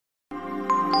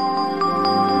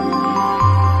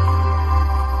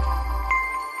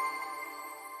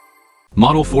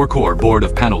Model 4-core board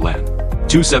of panel LAN.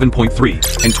 27.3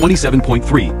 and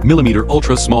 27.3 mm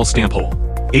ultra small stamp hole.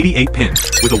 88 pin,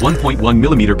 with a 1.1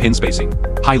 mm pin spacing.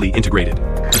 Highly integrated.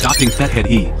 Adopting FEThead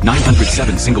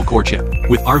E907 single core chip,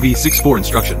 with RV64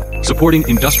 instruction, supporting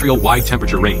industrial-wide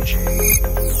temperature range.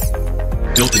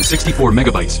 Built-in 64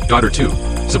 MB, daughter 2,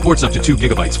 supports up to 2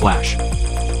 GB flash.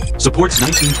 Supports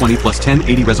 1920 plus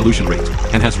 1080 resolution rate,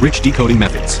 and has rich decoding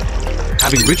methods.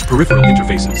 Having rich peripheral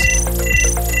interfaces.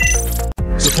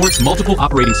 Supports multiple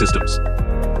operating systems.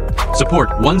 Support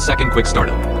 1-second quick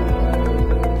startup.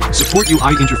 Support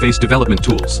UI interface development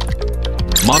tools.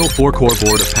 Model 4-core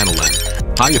board of panel LAN.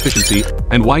 High efficiency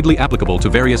and widely applicable to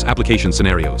various application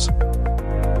scenarios.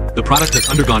 The product has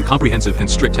undergone comprehensive and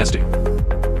strict testing.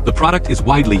 The product is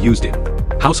widely used in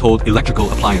household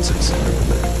electrical appliances,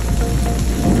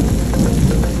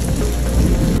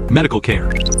 medical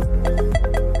care,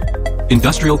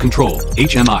 industrial control,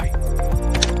 HMI,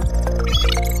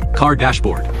 car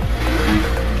dashboard,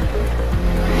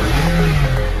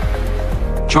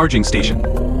 charging station,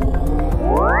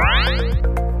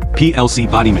 PLC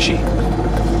body machine,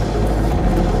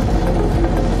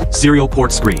 serial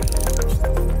port screen,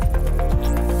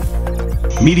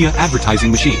 media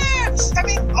advertising machine,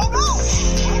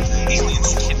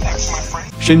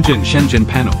 Shenzhen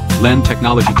Panel LAN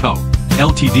Technology Co.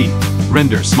 Ltd.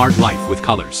 Render smart life with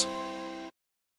colors.